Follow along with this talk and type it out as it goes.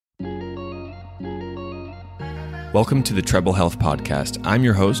Welcome to the Treble Health Podcast. I'm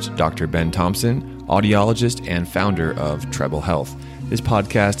your host, Dr. Ben Thompson, audiologist and founder of Treble Health. This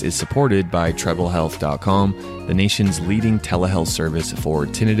podcast is supported by TrebleHealth.com, the nation's leading telehealth service for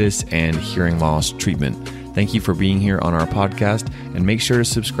tinnitus and hearing loss treatment. Thank you for being here on our podcast, and make sure to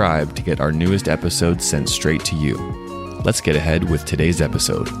subscribe to get our newest episodes sent straight to you. Let's get ahead with today's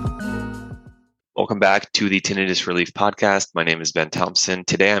episode. Welcome back to the Tinnitus Relief Podcast. My name is Ben Thompson.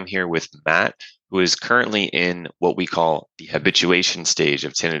 Today I'm here with Matt, who is currently in what we call the habituation stage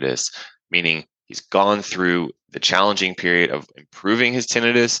of tinnitus, meaning he's gone through the challenging period of improving his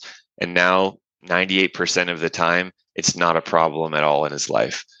tinnitus, and now 98% of the time, it's not a problem at all in his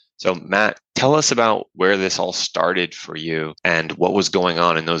life. So Matt, tell us about where this all started for you and what was going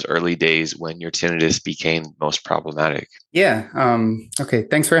on in those early days when your tinnitus became most problematic. Yeah. Okay.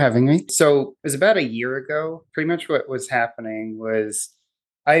 Thanks for having me. So it was about a year ago. Pretty much what was happening was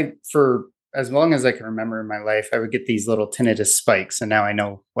for as long as I can remember in my life, I would get these little tinnitus spikes, and now I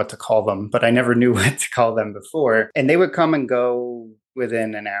know what to call them, but I never knew what to call them before. And they would come and go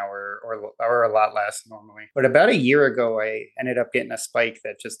within an hour or a lot less normally. But about a year ago, I ended up getting a spike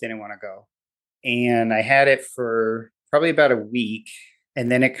that just didn't want to go. And I had it for probably about a week,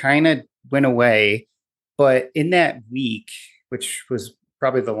 and then it kind of went away. But in that week, which was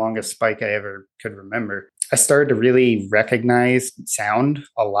probably the longest spike I ever could remember, I started to really recognize sound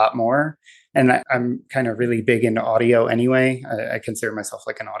a lot more. And I'm kind of really big into audio anyway. I consider myself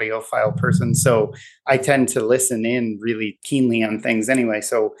like an audiophile person. So I tend to listen in really keenly on things anyway.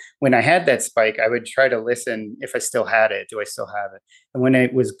 So when I had that spike, I would try to listen if I still had it. Do I still have it? And when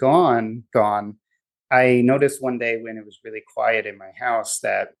it was gone, I noticed one day when it was really quiet in my house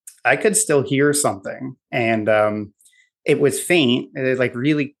that I could still hear something. And it was faint, like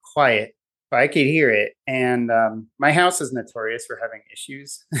really quiet, but I could hear it. And my house is notorious for having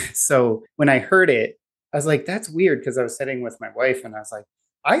issues. So when I heard it, I was like, that's weird, because I was sitting with my wife and I was like,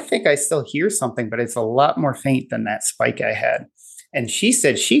 I think I still hear something, but it's a lot more faint than that spike I had. And she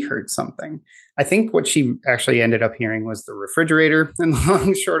said she heard something. I think what she actually ended up hearing was the refrigerator in the long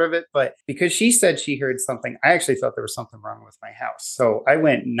and short of it. But because she said she heard something, I actually thought there was something wrong with my house. So I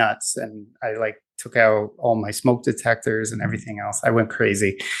went nuts, and I took out all my smoke detectors and everything else. I went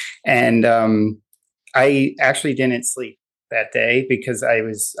crazy. And I actually didn't sleep that day because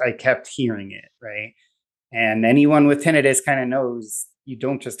I kept hearing it, right? And anyone with tinnitus kind of knows you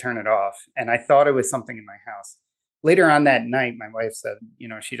don't just turn it off. And I thought it was something in my house. Later on that night, my wife said,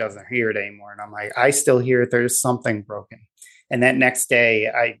 she doesn't hear it anymore. And I'm like, I still hear it. There's something broken. And that next day,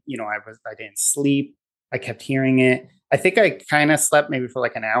 I didn't sleep. I kept hearing it. I think I kind of slept maybe for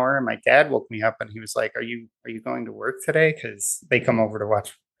like an hour, and my dad woke me up and he was like, are you going to work today? Because they come over to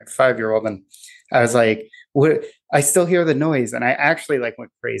watch my 5-year-old. And I was like, what? I still hear the noise. And I actually went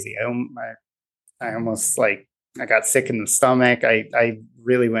crazy. I almost I got sick in the stomach. I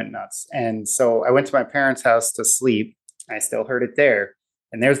really went nuts. And so I went to my parents' house to sleep. I still heard it there.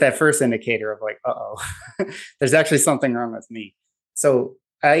 And there's that first indicator of there's actually something wrong with me. So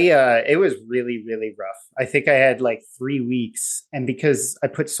it was really, really rough. I think I had 3 weeks. And because I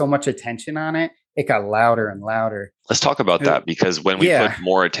put so much attention on it, it got louder and louder. Let's talk about that, because when we put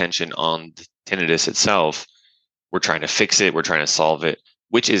more attention on the tinnitus itself, we're trying to fix it. We're trying to solve it,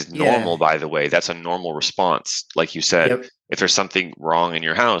 which is normal, by the way. That's a normal response. Like you said, if there's something wrong in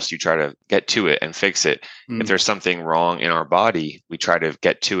your house, you try to get to it and fix it. If there's something wrong in our body, we try to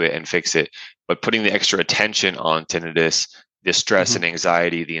get to it and fix it. But putting the extra attention on tinnitus, the stress and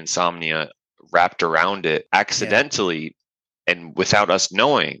anxiety, the insomnia wrapped around it accidentally and without us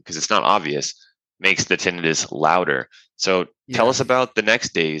knowing, because it's not obvious, makes the tinnitus louder. So tell us about the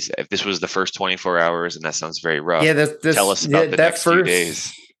next days. If this was the first 24 hours, and that sounds very rough, tell us about the next few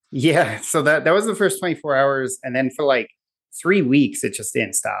days. Yeah. So that was the first 24 hours. And then for 3 weeks, it just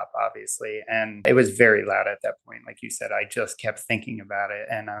didn't stop, obviously. And it was very loud at that point. Like you said, I just kept thinking about it.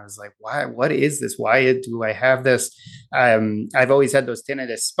 And I was like, why? What is this? Why do I have this? I've always had those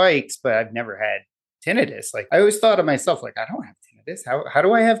tinnitus spikes, but I've never had tinnitus. I always thought of myself, I don't have tinnitus. How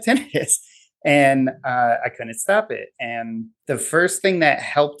do I have tinnitus? And I couldn't stop it. And the first thing that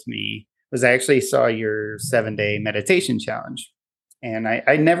helped me was I actually saw your 7-day meditation challenge. And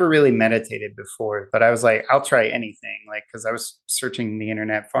I never really meditated before, but I was like, I'll try anything, because I was searching the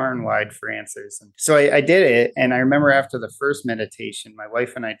internet far and wide for answers. And so I did it. And I remember after the first meditation, my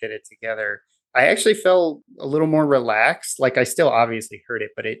wife and I did it together. I actually felt a little more relaxed. I still obviously heard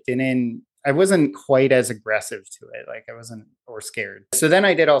it, but I wasn't quite as aggressive to it. I wasn't or scared. So then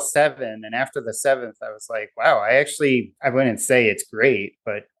I did all 7. And after the 7th, I was like, wow, I wouldn't say it's great,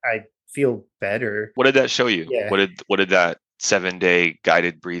 but I feel better. What did that show you? Yeah. What did that 7-day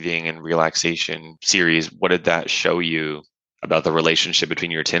guided breathing and relaxation series, what did that show you about the relationship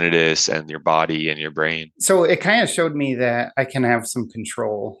between your tinnitus and your body and your brain? So it kind of showed me that I can have some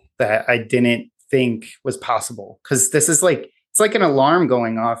control that I didn't think was possible. Because this is like, it's like an alarm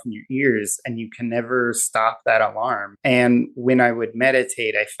going off in your ears and you can never stop that alarm. And when I would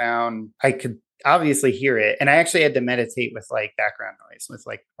meditate, I found I could obviously hear it. And I actually had to meditate with like background noise, with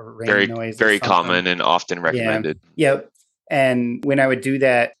like a rain noise. Very common and often recommended. Yeah. Yep. And when I would do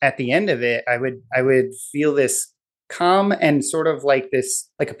that at the end of it, I would feel this calm and sort of like this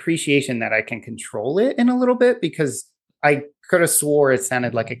like appreciation that I can control it in a little bit, because I could have swore it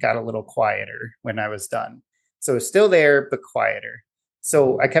sounded like it got a little quieter when I was done. So it's still there, but quieter.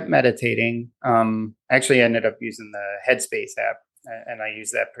 So I kept meditating. I actually ended up using the Headspace app, and I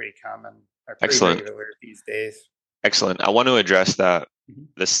use that pretty common, or pretty regular these days. Excellent. I want to address that.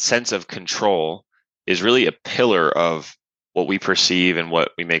 The sense of control is really a pillar of what we perceive and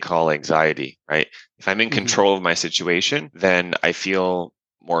what we may call anxiety, right? If I'm in control of my situation, then I feel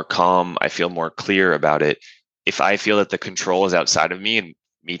more calm. I feel more clear about it. If I feel that the control is outside of me and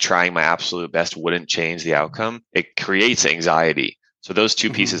me trying my absolute best wouldn't change the outcome, it creates anxiety. So those two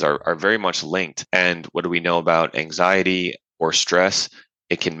pieces are very much linked. And what do we know about anxiety or stress?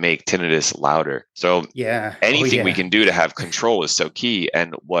 It can make tinnitus louder. So anything we can do to have control is so key.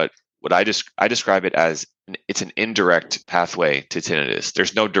 And what I describe it as, it's an indirect pathway to tinnitus.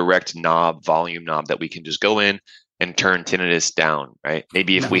 There's no direct volume knob that we can just go in and turn tinnitus down, right?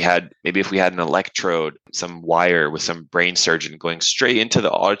 Maybe if we had an electrode, some wire with some brain surgeon going straight into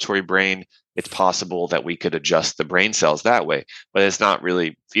the auditory brain, it's possible that we could adjust the brain cells that way, but it's not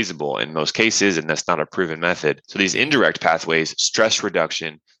really feasible in most cases, and that's not a proven method. So these indirect pathways, stress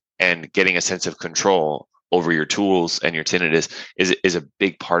reduction and getting a sense of control over your tools and your tinnitus is a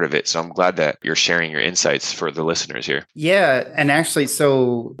big part of it. So I'm glad that you're sharing your insights for the listeners here. Yeah. And actually,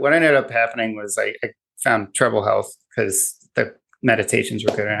 so what ended up happening was I found Treble Health because the meditations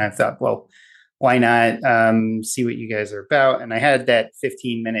were good. And I thought, well, why not see what you guys are about? And I had that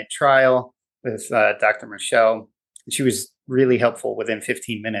 15-minute trial with Dr. Michelle. She was really helpful within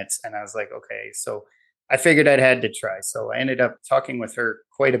 15 minutes. And I was like, okay, so I figured I'd had to try. So I ended up talking with her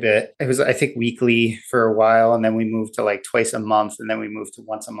quite a bit. It was, I think, weekly for a while. And then we moved to like twice a month. And then we moved to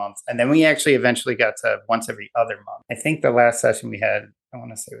once a month. And then we actually eventually got to once every other month. I think the last session we had, I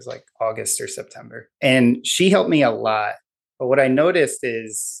want to say it was like August or September. And she helped me a lot. But what I noticed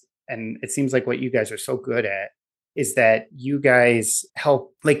is, and it seems like what you guys are so good at, is that you guys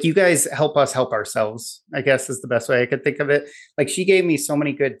help us help ourselves, I guess is the best way I could think of it. Like she gave me so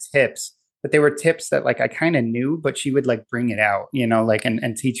many good tips, but they were tips that like I kind of knew, but she would like bring it out, like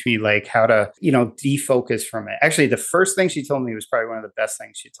and teach me like how to, defocus from it. Actually, the first thing she told me was probably one of the best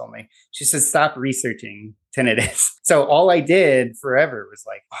things she told me. She said, stop researching tinnitus. So all I did forever was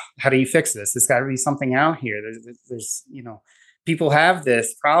like, oh, how do you fix this? There's got to be something out here. There's people have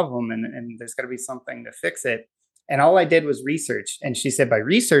this problem and there's got to be something to fix it. And all I did was research. And she said, by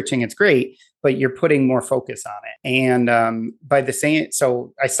researching, it's great, but you're putting more focus on it. And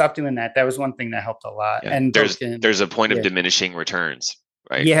so I stopped doing that. That was one thing that helped a lot. Yeah. And there's a point of diminishing returns,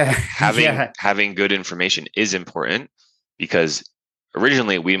 right? Yeah. Having good information is important, because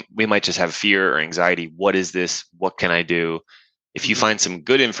originally we might just have fear or anxiety. What is this? What can I do? If you find some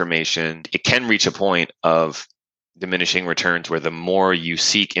good information, it can reach a point of diminishing returns where the more you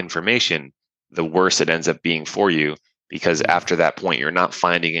seek information, the worse it ends up being for you, because after that point, you're not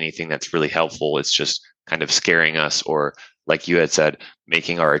finding anything that's really helpful. It's just kind of scaring us, or like you had said,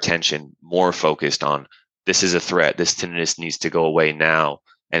 making our attention more focused on, this is a threat. This tinnitus needs to go away now.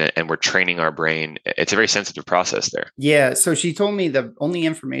 And we're training our brain. It's a very sensitive process there. Yeah. So she told me the only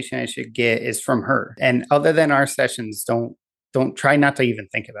information I should get is from her. And other than our sessions, don't try not to even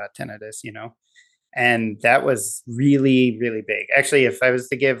think about tinnitus, And that was really, really big. Actually, if I was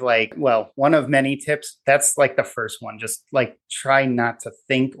to give one of many tips, that's like the first one. Just like try not to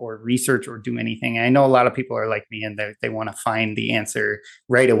think or research or do anything. I know a lot of people are like me and they want to find the answer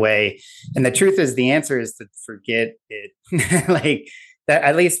right away. And the truth is the answer is to forget it. Like that,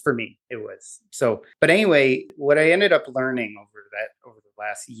 at least for me, it was. So, but anyway, what I ended up learning over the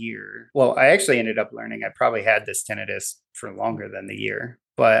last year, well, I actually ended up learning I probably had this tinnitus for longer than the year,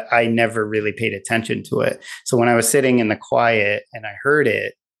 but I never really paid attention to it. So when I was sitting in the quiet and I heard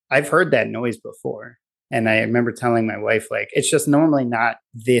it, I've heard that noise before. And I remember telling my wife, like, it's just normally not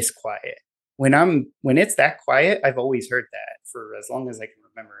this quiet. When it's that quiet, I've always heard that for as long as I can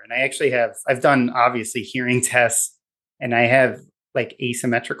remember. And I've done obviously hearing tests, and I have like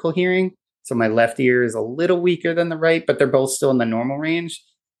asymmetrical hearing. So my left ear is a little weaker than the right, but they're both still in the normal range.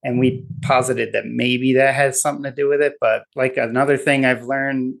 And we posited that maybe that has something to do with it. But like another thing I've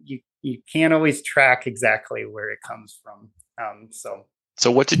learned, you can't always track exactly where it comes from. So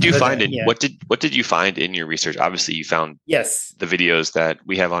what did you find in yeah. what did you find in your research? Obviously, you found Yes. the videos that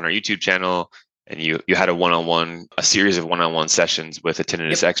we have on our YouTube channel, and you had a series of one-on-one sessions with a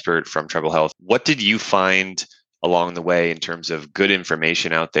tinnitus expert from Treble Health. What did you find along the way in terms of good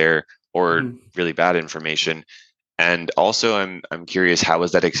information out there or really bad information? And also, I'm curious, how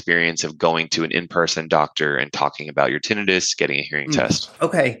was that experience of going to an in-person doctor and talking about your tinnitus, getting a hearing test?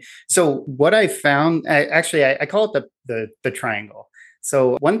 Okay, so what I found, I call it the triangle.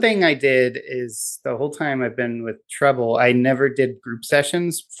 So one thing I did is the whole time I've been with Treble, I never did group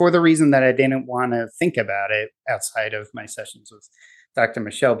sessions for the reason that I didn't want to think about it outside of my sessions with Dr.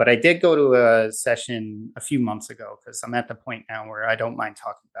 Michelle. But I did go to a session a few months ago because I'm at the point now where I don't mind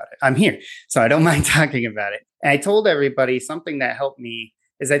talking about it. I'm here, so I don't mind talking about it. And I told everybody something that helped me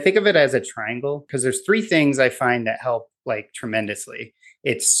is I think of it as a triangle because there's three things I find that help like tremendously.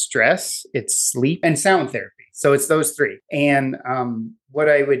 It's stress, it's sleep, and sound therapy. So it's those three. And what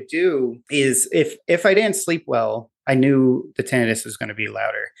I would do is if I didn't sleep well, I knew the tinnitus was going to be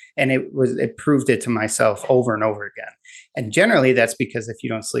louder. And it proved it to myself over and over again. And generally that's because if you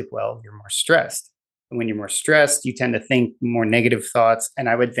don't sleep well, you're more stressed. And when you're more stressed, you tend to think more negative thoughts. And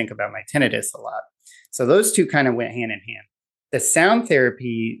I would think about my tinnitus a lot. So those two kind of went hand in hand. The sound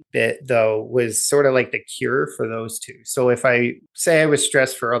therapy bit, though, was sort of like the cure for those two. So if I say I was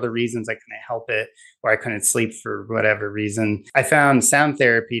stressed for other reasons, I couldn't help it, or I couldn't sleep for whatever reason, I found sound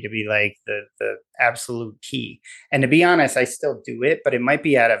therapy to be like the absolute key. And to be honest, I still do it, but it might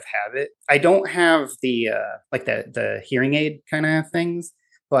be out of habit. I don't have the hearing aid kind of things,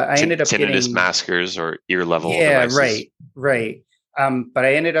 but I ended up tinnitus getting maskers or ear level devices. Right. But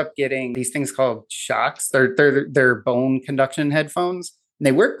I ended up getting these things called shocks. They're bone conduction headphones. And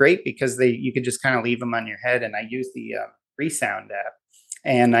they work great because you could just kind of leave them on your head. And I use the Resound app.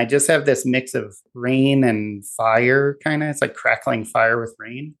 And I just have this mix of rain and fire kind of. It's like crackling fire with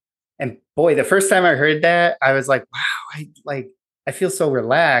rain. And boy, the first time I heard that, I was like, wow, I feel so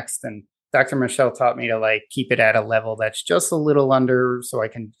relaxed. And Dr. Michelle taught me to like keep it at a level that's just a little under so I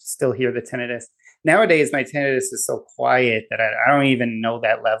can still hear the tinnitus. Nowadays, my tinnitus is so quiet that I don't even know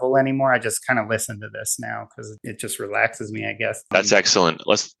that level anymore. I just kind of listen to this now because it just relaxes me, I guess. That's excellent.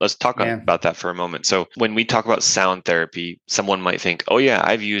 Let's talk about that for a moment. So when we talk about sound therapy, someone might think, oh yeah,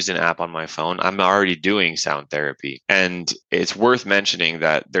 I've used an app on my phone. I'm already doing sound therapy. And it's worth mentioning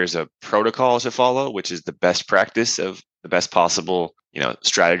that there's a protocol to follow, which is the best practice of the best possible,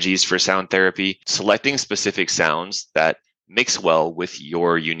 strategies for sound therapy, selecting specific sounds that mix well with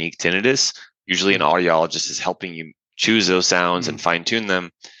your unique tinnitus. Usually an audiologist is helping you choose those sounds and fine tune them,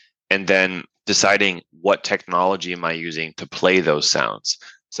 and then deciding what technology am I using to play those sounds.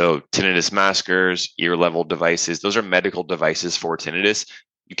 So tinnitus maskers, ear level devices, those are medical devices for tinnitus.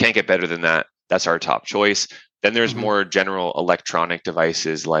 You can't get better than that. That's our top choice. Then there's more general electronic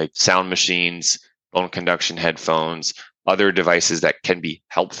devices like sound machines, bone conduction headphones, other devices that can be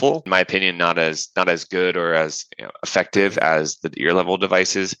helpful. In my opinion, not as good or as effective as the ear level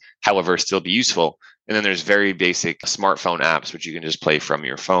devices, however, still be useful. And then there's very basic smartphone apps, which you can just play from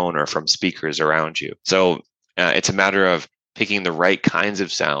your phone or from speakers around you. So it's a matter of picking the right kinds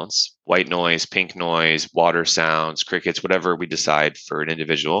of sounds, white noise, pink noise, water sounds, crickets, whatever we decide for an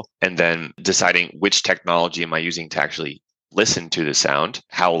individual, and then deciding which technology am I using to actually listen to the sound,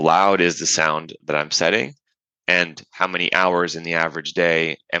 how loud is the sound that I'm setting, and how many hours in the average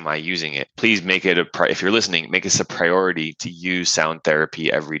day am I using it. Please make it if you're listening, make this a priority to use sound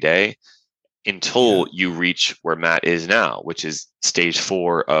therapy every day until you reach where Matt is now, which is stage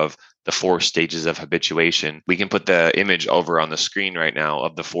 4 of the 4 stages of habituation. We can put the image over on the screen right now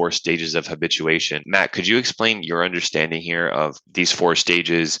of the 4 stages of habituation. Matt, could you explain your understanding here of these 4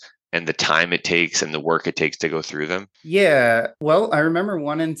 stages and the time it takes and the work it takes to go through them? Yeah. Well, I remember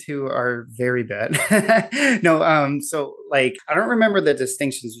 1 and 2 are very bad. So like, I don't remember the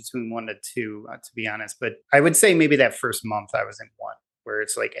distinctions between 1 to 2, to be honest, but I would say maybe that first month I was in 1, where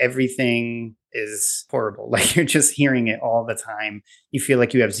it's like everything is horrible. Like you're just hearing it all the time. You feel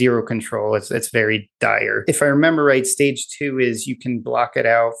like you have zero control. It's very dire. If I remember right, stage 2 is you can block it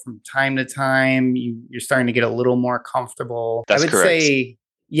out from time to time. You're starting to get a little more comfortable. That's correct.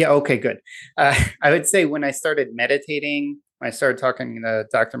 Yeah. Okay, good. I would say when I started meditating, when I started talking to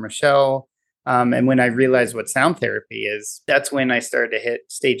Dr. Michelle, and when I realized what sound therapy is, that's when I started to hit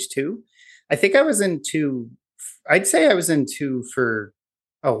stage 2. I think I was in 2. I'd say I was in 2 for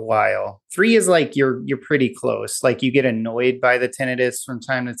a while. 3 is like you're pretty close. Like you get annoyed by the tinnitus from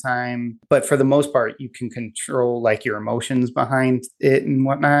time to time, but for the most part, you can control like your emotions behind it and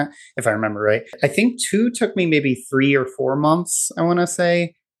whatnot, if I remember right. I think 2 took me maybe 3 or 4 months, I want to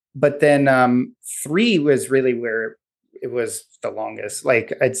say. But then 3 was really where it was the longest.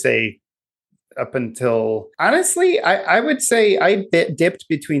 Like I'd say up until honestly, I would say dipped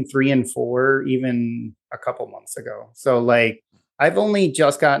between 3 and 4 even a couple months ago. So like I've only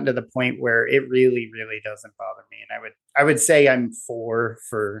just gotten to the point where it really, really doesn't bother me. And I would say I'm 4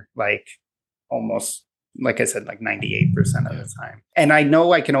 for like almost, like I said, like 98% of the time. And I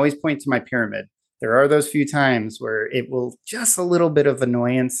know I can always point to my pyramid. There are those few times where it will just a little bit of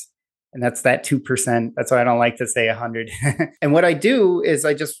annoyance. And that's that 2%. That's why I don't like to say 100. And what I do is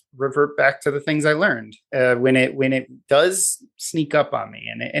I just revert back to the things I learned when it does sneak up on me,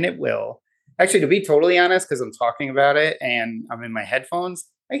 and it will. Actually, to be totally honest, because I'm talking about it and I'm in my headphones,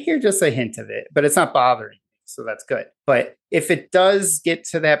 I hear just a hint of it, but it's not bothering me. So that's good. But if it does get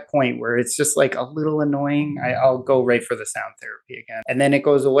to that point where it's just like a little annoying, I'll go right for the sound therapy again. And then it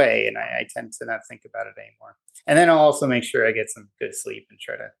goes away and I tend to not think about it anymore. And then I'll also make sure I get some good sleep and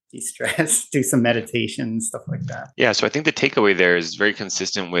try to de-stress, do some meditation, stuff like that. Yeah. So I think the takeaway there is very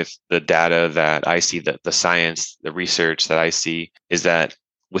consistent with the data that I see, that the science, the research that I see is that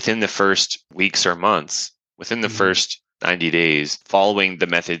within the first weeks or months, within the first 90 days, following the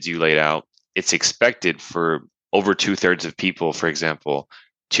methods you laid out, it's expected for over 2/3 of people, for example,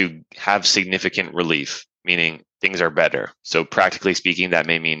 to have significant relief, meaning things are better. So practically speaking, that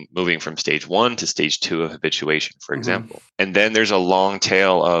may mean moving from stage 1 to stage 2 of habituation, for example. And then there's a long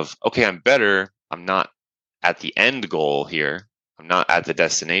tail of, okay, I'm better. I'm not at the end goal here. I'm not at the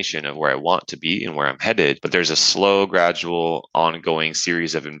destination of where I want to be and where I'm headed, but there's a slow, gradual, ongoing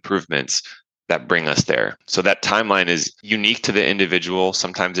series of improvements that bring us there. So that timeline is unique to the individual.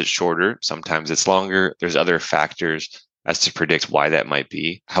 Sometimes it's shorter, sometimes it's longer. There's other factors as to predict why that might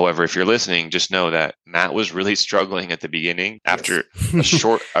be. However, if you're listening, just know that Matt was really struggling at the beginning. After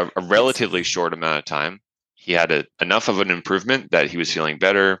a relatively short amount of time, he had enough of an improvement that he was feeling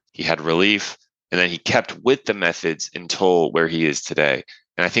better. He had relief, and then he kept with the methods until where he is today.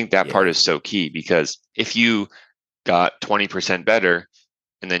 And I think that part is so key, because if you got 20% better,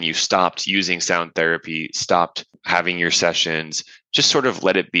 and then you stopped using sound therapy, stopped having your sessions, just sort of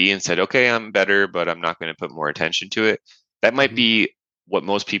let it be and said, okay, I'm better, but I'm not going to put more attention to it. That might be what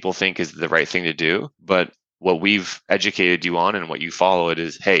most people think is the right thing to do. But what we've educated you on and what you follow it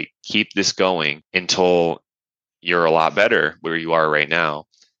is, hey, keep this going until you're a lot better where you are right now.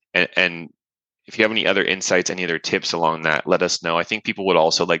 And if you have any other insights, any other tips along that, let us know. I think people would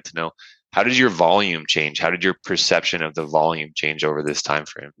also like to know, how did your volume change? How did your perception of the volume change over this time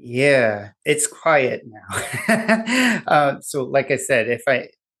frame? Yeah, it's quiet now. So like I said, if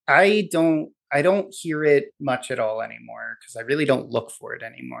I don't hear it much at all anymore, because I really don't look for it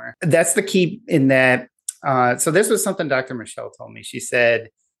anymore. That's the key in that. So this was something Dr. Michelle told me. She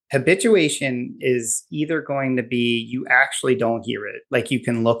said, habituation is either going to be you actually don't hear it, like you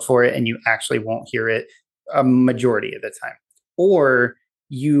can look for it and you actually won't hear it a majority of the time, or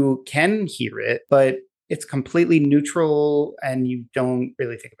you can hear it, but it's completely neutral and you don't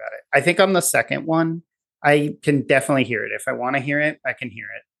really think about it. I think on the second one, I can definitely hear it. If I want to hear it, I can hear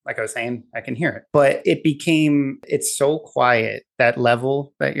it. Like I was saying, I can hear it. But it's so quiet. That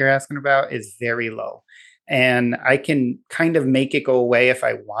level that you're asking about is very low. And I can kind of make it go away if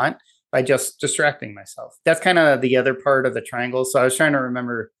I want by just distracting myself. That's kind of the other part of the triangle. So I was trying to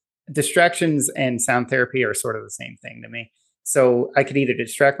remember, distractions and sound therapy are sort of the same thing to me. So I could either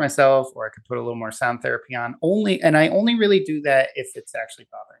distract myself or I could put a little more sound therapy on and I only really do that if it's actually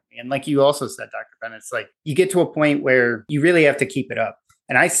bothering me. And like you also said, Dr. Ben, it's like you get to a point where you really have to keep it up.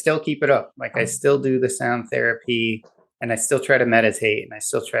 And I still keep it up. Like I still do the sound therapy and I still try to meditate and I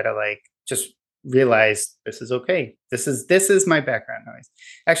still try to like just realize this is okay. This is my background noise.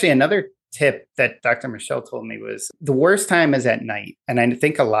 Actually, another tip that Dr. Michelle told me was the worst time is at night. And I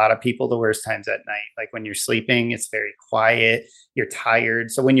think a lot of people, the worst time's at night. Like when you're sleeping, it's very quiet. You're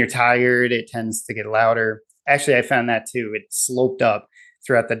tired. So when you're tired, it tends to get louder. Actually, I found that too. It sloped up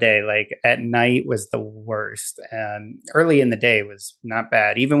throughout the day. Like at night was the worst. And early in the day was not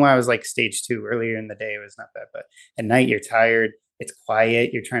bad. Even when I was like stage 2, earlier in the day, it was not bad. But at night, you're tired. It's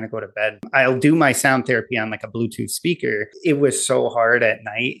quiet. You're trying to go to bed. I'll do my sound therapy on like a Bluetooth speaker. It was so hard at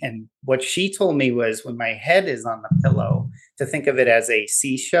night. And what she told me was when my head is on the pillow, to think of it as a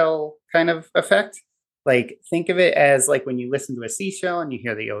seashell kind of effect. Like think of it as like when you listen to a seashell and you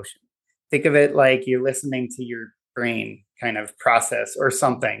hear the ocean. Think of it like you're listening to your brain kind of process or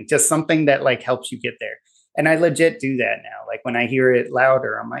something, just something that like helps you get there. And I legit do that now. Like when I hear it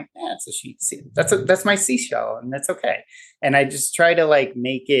louder, I'm like, it's a sheep. That's my seashell, and that's okay. And I just try to like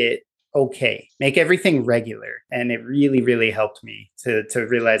make it okay, make everything regular. And it really, really helped me to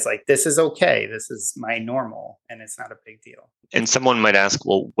realize like, this is okay. This is my normal, and it's not a big deal. And someone might ask,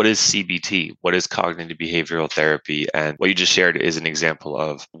 well, what is CBT? What is cognitive behavioral therapy? And what you just shared is an example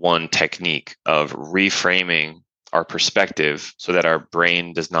of one technique of reframing our perspective so that our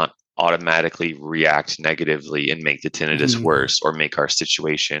brain does not automatically react negatively and make the tinnitus worse or make our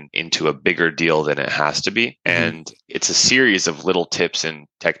situation into a bigger deal than it has to be. And it's a series of little tips and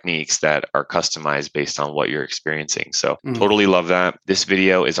techniques that are customized based on what you're experiencing. So totally love that. This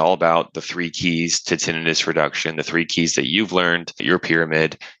video is all about the 3 keys to tinnitus reduction, the 3 keys that you've learned, your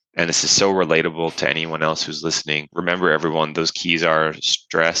pyramid. And this is so relatable to anyone else who's listening. Remember, everyone, those keys are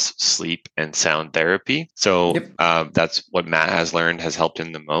stress, sleep, and sound therapy. So that's what Matt has learned has helped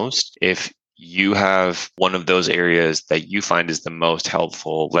him the most. If you have one of those areas that you find is the most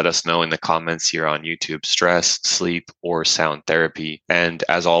helpful, let us know in the comments here on YouTube: stress, sleep, or sound therapy. And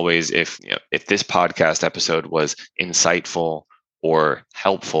as always, if this podcast episode was insightful or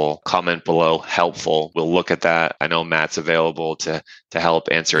helpful, comment below helpful. We'll look at that. I know Matt's available to help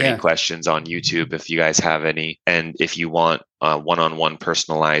answer any questions on YouTube if you guys have any. And if you want one-on-one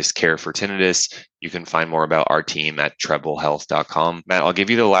personalized care for tinnitus, you can find more about our team at treblehealth.com. Matt, I'll give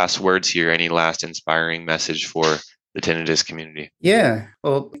you the last words here. Any last inspiring message for the tinnitus community? Yeah.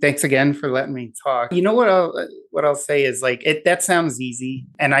 Well, thanks again for letting me talk. You know what I'll say is like that sounds easy.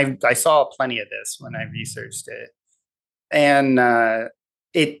 And I saw plenty of this when I researched it. And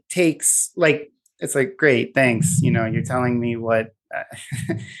it takes it's like, great, thanks. You're telling me what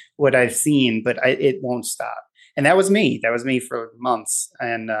what I've seen, but it won't stop. And that was me. That was me for months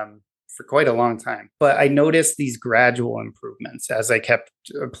and for quite a long time. But I noticed these gradual improvements as I kept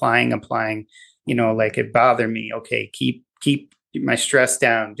applying. Like it bothered me. Okay, keep my stress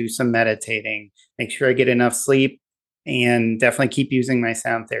down. Do some meditating. Make sure I get enough sleep. And definitely keep using my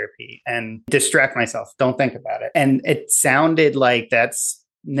sound therapy and distract myself. Don't think about it. And it sounded like that's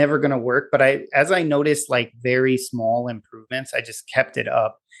never going to work. But as I noticed like very small improvements, I just kept it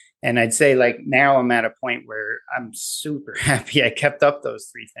up. And I'd say like now I'm at a point where I'm super happy I kept up those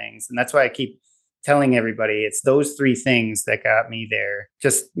 3 things. And that's why I keep telling everybody it's those 3 things that got me there.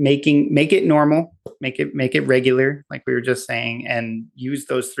 Just make it normal, make it regular, like we were just saying, and use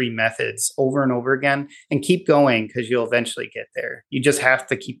those 3 methods over and over again and keep going, because you'll eventually get there. You just have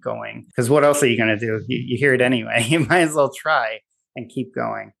to keep going, because what else are you going to do? You hear it anyway. You might as well try and keep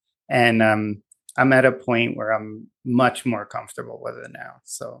going. And I'm at a point where I'm much more comfortable with it now.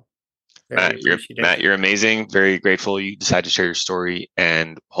 So Matt, you're amazing. Very grateful you decided to share your story,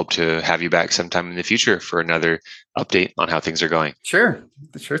 and hope to have you back sometime in the future for another update on how things are going. Sure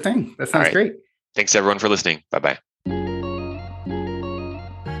thing. That sounds great. Thanks everyone for listening. Bye-bye.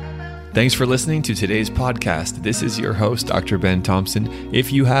 Thanks for listening to today's podcast. This is your host, Dr. Ben Thompson.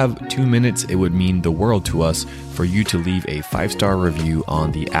 If you have 2 minutes, it would mean the world to us for you to leave a 5-star review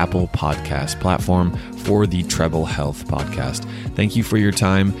on the Apple Podcast platform for the Treble Health Podcast. Thank you for your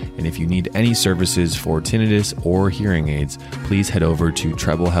time. And if you need any services for tinnitus or hearing aids, please head over to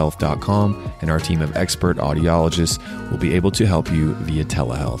treblehealth.com, and our team of expert audiologists will be able to help you via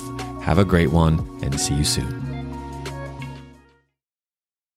telehealth. Have a great one, and see you soon.